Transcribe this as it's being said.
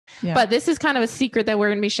Yeah. But this is kind of a secret that we're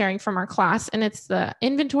going to be sharing from our class. And it's the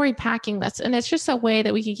inventory packing list. And it's just a way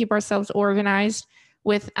that we can keep ourselves organized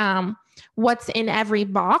with what's in every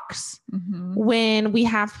box when we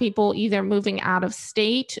have people either moving out of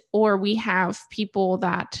state or we have people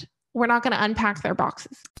that we're not going to unpack their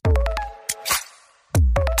boxes.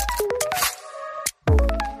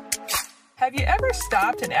 Have you ever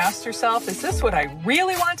stopped and asked yourself, is this what I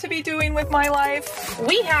really want to be doing with my life?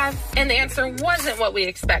 We have, and the answer wasn't what we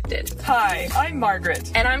expected. Hi, I'm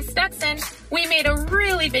Margaret. And I'm Stetson. We made a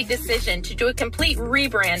really big decision to do a complete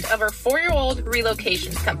rebrand of our 4-year-old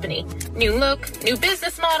relocations company. New look, new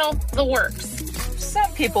business model, the works.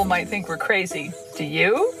 Some people might think we're crazy. Do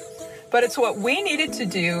you? But it's what we needed to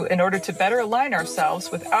do in order to better align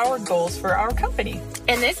ourselves with our goals for our company.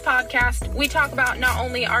 In this podcast, we talk about not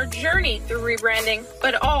only our journey through rebranding,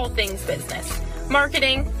 but all things business.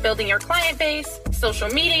 Marketing, building your client base, social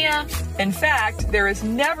media. In fact, there is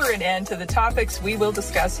never an end to the topics we will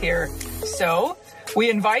discuss here. So, we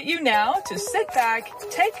invite you now to sit back,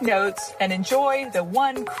 take notes, and enjoy the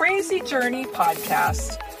One Crazy Journey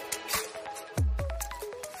podcast.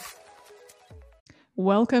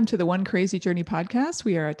 Welcome to the One Crazy Journey podcast.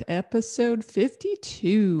 We are at episode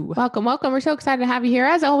 52. Welcome. We're so excited to have you here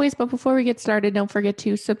as always. But before we get started, don't forget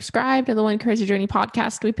to subscribe to the One Crazy Journey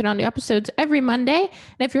podcast. We put on new episodes every Monday. And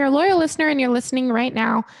if you're a loyal listener and you're listening right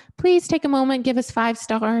now, please take a moment, give us 5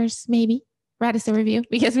 stars, maybe write us a review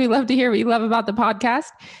because we love to hear what you love about the podcast.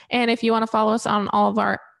 And if you want to follow us on all of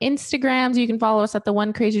our Instagrams, you can follow us at the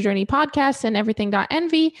One Crazy Journey podcast and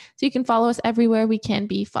everything.envy. So you can follow us everywhere we can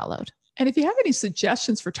be followed. And if you have any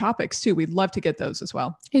suggestions for topics too, we'd love to get those as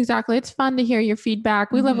well. Exactly. It's fun to hear your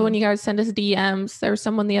feedback. We love it when you guys send us DMs. There was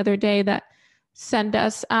someone the other day that sent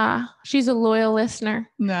us, she's a loyal listener.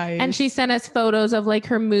 Nice. And she sent us photos of like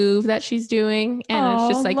her move that she's doing. And it's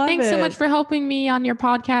just like, thanks so much for helping me on your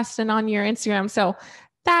podcast and on your Instagram. So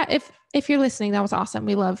that if you're listening, that was awesome.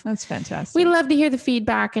 That's fantastic. We love to hear the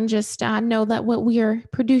feedback and just know that what we are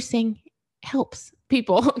producing helps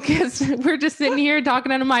people because we're just sitting here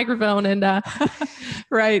talking on a microphone and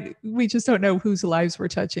right. We just don't know whose lives we're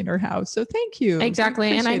touching or how. So thank you.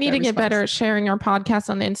 Exactly. And I need to get better at sharing our podcast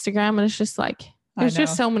on Instagram. And it's just like, there's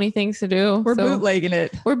just so many things to do. We're bootlegging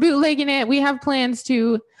it. We have plans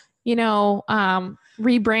to,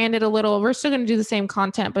 rebrand it a little. We're still going to do the same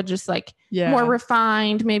content, but just like more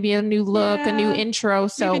refined, maybe a new look, a new intro.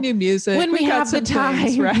 So maybe new music. When we have the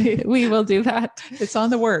time, right? We will do that. It's on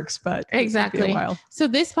the works, but exactly. It'll be a while. So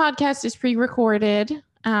this podcast is pre-recorded,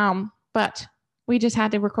 but we just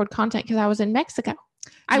had to record content because I was in Mexico.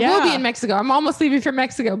 I will be in Mexico. I'm almost leaving for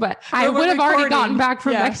Mexico, but I would have already gotten back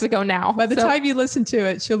from Mexico now. By the time you listen to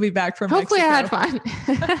it, she'll be back from Mexico. Hopefully I had fun.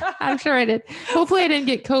 Mexico. I'm sure I did. Hopefully I didn't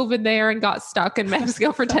get COVID there and got stuck in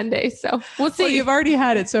Mexico for 10 days. So we'll see. Well, you've already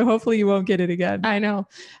had it, so hopefully you won't get it again. I know.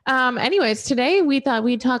 Anyways, today we thought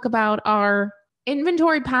we'd talk about our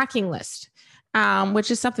inventory packing list. Which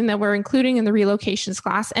is something that we're including in the relocations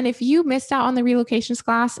class. And if you missed out on the relocations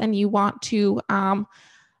class and you want to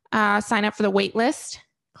sign up for the wait list,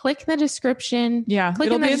 click the description. Yeah, click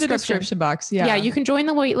it'll be in the description box. Yeah, you can join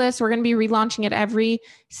the wait list. We're going to be relaunching it every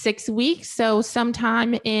 6 weeks. So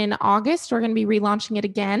sometime in August, we're going to be relaunching it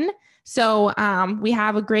again. So we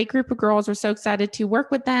have a great group of girls. We're so excited to work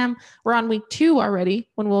with them. We're on week 2 already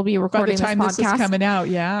when we'll be recording this podcast. By the time this is coming out,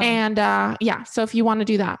 yeah. And so if you want to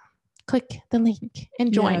do that, click the link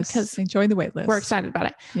and join because join the wait list. We're excited about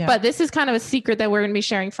it. Yeah. But this is kind of a secret that we're going to be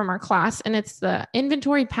sharing from our class. And it's the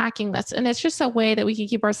inventory packing list. And it's just a way that we can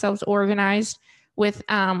keep ourselves organized with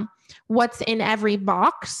what's in every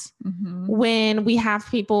box when we have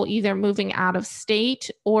people either moving out of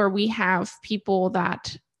state or we have people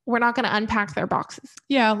that we're not going to unpack their boxes.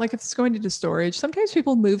 Yeah. Like if it's going into storage, sometimes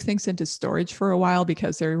people move things into storage for a while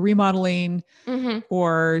because they're remodeling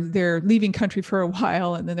or they're leaving country for a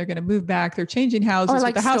while and then they're going to move back. They're changing houses. Or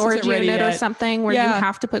like the house storage isn't ready unit yet. or something where you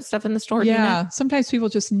have to put stuff in the storage unit. Sometimes people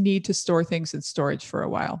just need to store things in storage for a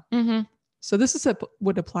while. So this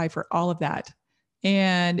would apply for all of that.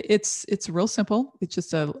 And it's real simple. It's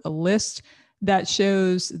just a list that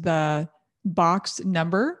shows the box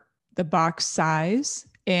number, the box size,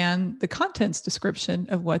 and the contents description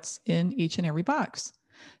of what's in each and every box.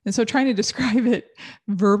 And so trying to describe it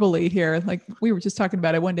verbally here, like we were just talking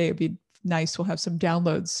about it one day, it'd be nice. We'll have some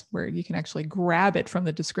downloads where you can actually grab it from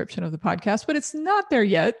the description of the podcast, but it's not there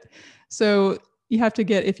yet. So you have to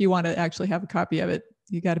if you want to actually have a copy of it,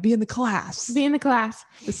 you got to be in the class. Be in the class.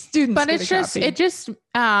 The students. But it just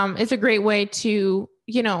is a great way to,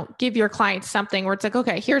 give your clients something where it's like,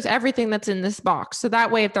 okay, here's everything that's in this box. So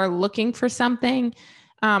that way, if they're looking for something,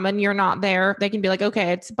 and you're not there, they can be like,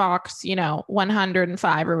 okay, it's box,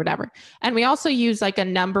 105 or whatever. And we also use like a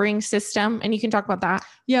numbering system, and you can talk about that.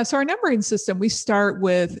 Yeah. So our numbering system, we start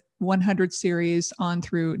with 100 series on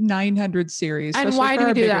through 900 series. And why do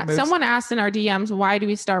we do that? Moves. Someone asked in our DMs, why do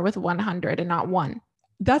we start with 100 and not 1?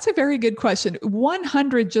 That's a very good question.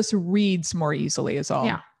 100 just reads more easily is all.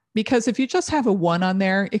 Yeah. Because if you just have a 1 on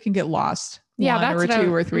there, it can get lost. Yeah, one that's or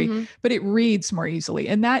 2 or 3, but it reads more easily.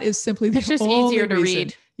 And that is simply it's just easier to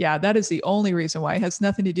read. Yeah, that is the only reason why. It has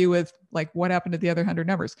nothing to do with like what happened to the other 100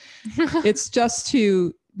 numbers. It's just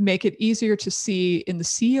to make it easier to see in the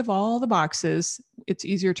sea of all the boxes. It's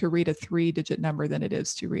easier to read a 3-digit number than it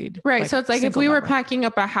is to read. Right. So it's like if we were packing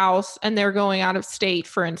up a house and they're going out of state,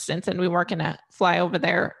 for instance, and we weren't going to fly over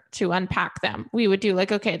there to unpack them, we would do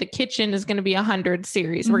like, okay, the kitchen is going to be 100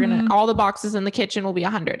 series. We're going to, all the boxes in the kitchen will be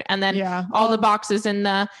 100. And then all the boxes in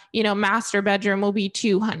the, master bedroom will be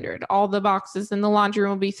 200. All the boxes in the laundry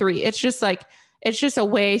room will be 3. It's just a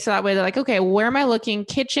way. So that way they're like, okay, where am I looking?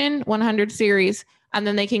 Kitchen 100 series. And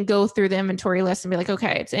then they can go through the inventory list and be like,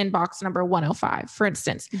 okay, it's in box number 105, for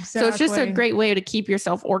instance. Exactly. So it's just a great way to keep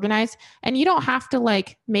yourself organized. And you don't have to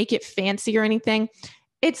like make it fancy or anything.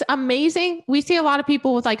 It's amazing. We see a lot of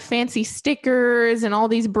people with like fancy stickers and all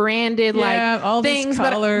these branded all things.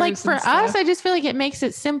 But like for us, I just feel like it makes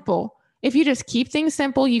it simple. If you just keep things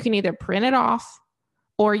simple, you can either print it off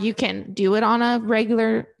or you can do it on a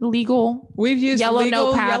regular legal We've used yellow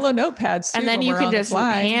yellow notepads too, and then you can just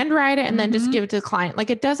handwrite it and then just give it to the client.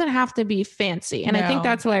 Like it doesn't have to be fancy. And I think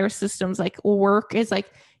that's why our systems like work is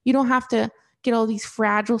like, you don't have to get all these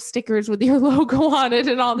fragile stickers with your logo on it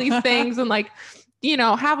and all these things and like,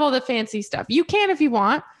 have all the fancy stuff. You can if you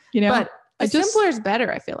want, but simpler is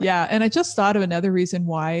better, I feel like. Yeah. And I just thought of another reason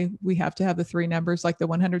why we have to have the 3 numbers, like the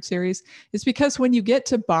 100 series, is because when you get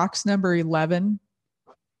to box number 11,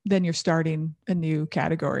 then you're starting a new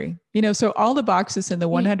category. So all the boxes in the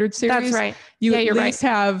 100 series, that's right. You at least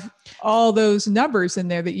have all those numbers in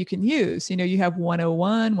there that you can use. You have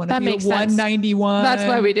 101, 191. That's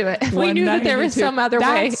why we do it. We knew that there was some other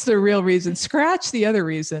way. That's the real reason. Scratch the other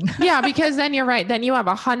reason. Yeah, because then you're right. Then you have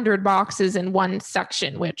 100 boxes in one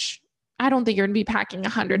section, which I don't think you're going to be packing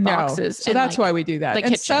 100 boxes. So that's why we do that.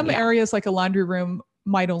 And some areas like a laundry room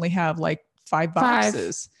might only have like 5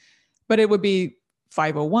 boxes, but it would be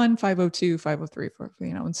 501, 502,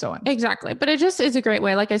 503, and so on. Exactly. But it just is a great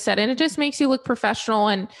way, like I said, and it just makes you look professional.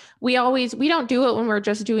 And we don't do it when we're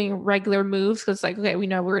just doing regular moves. Cause like, okay, we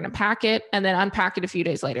know we're going to pack it and then unpack it a few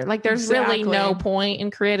days later. Like there's really no point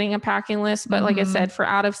in creating a packing list. But like I said, for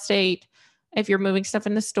out of state, if you're moving stuff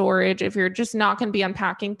into storage, if you're just not going to be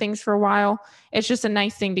unpacking things for a while, it's just a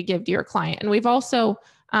nice thing to give to your client. And we've also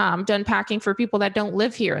done packing for people that don't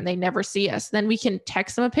live here and they never see us. Then we can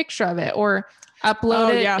text them a picture of it or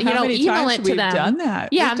upload it, email it to them. We've done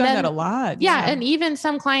that. Yeah. We've done that a lot. Yeah. And even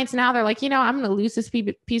some clients now, they're like, I'm going to lose this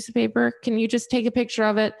piece of paper. Can you just take a picture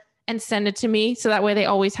of it and send it to me? So that way they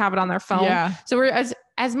always have it on their phone. Yeah. So we're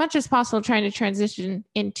as much as possible trying to transition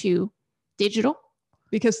into digital.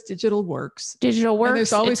 Because digital works. And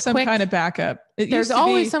there's always some kind of backup. There's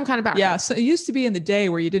always some kind of backup. Yeah. So it used to be in the day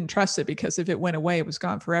where you didn't trust it because if it went away, it was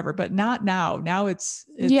gone forever, but not now. Now it's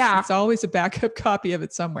always a backup copy of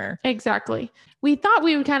it somewhere. Exactly. We thought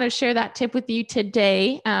we would kind of share that tip with you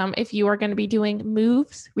today. If you are going to be doing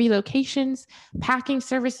moves, relocations, packing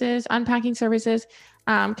services, unpacking services,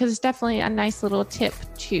 because it's definitely a nice little tip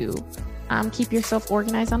to keep yourself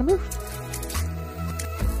organized on a move.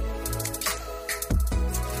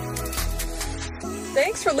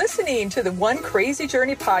 Thanks for listening to the One Crazy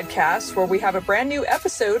Journey podcast, where we have a brand new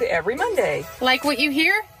episode every Monday. Like what you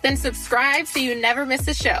hear? Then subscribe so you never miss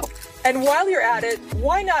a show. And while you're at it,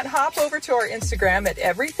 why not hop over to our Instagram at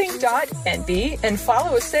everything.nb and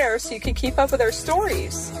follow us there so you can keep up with our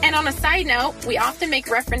stories. And on a side note, we often make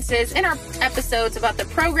references in our episodes about the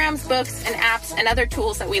programs, books, and apps and other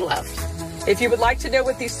tools that we love. If you would like to know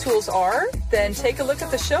what these tools are, then take a look at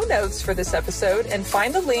the show notes for this episode and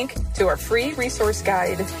find the link to our free resource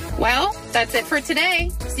guide. Well, that's it for today.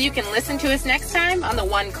 So you can listen to us next time on the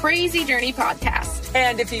One Crazy Journey podcast.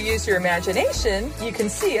 And if you use your imagination, you can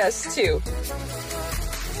see us too.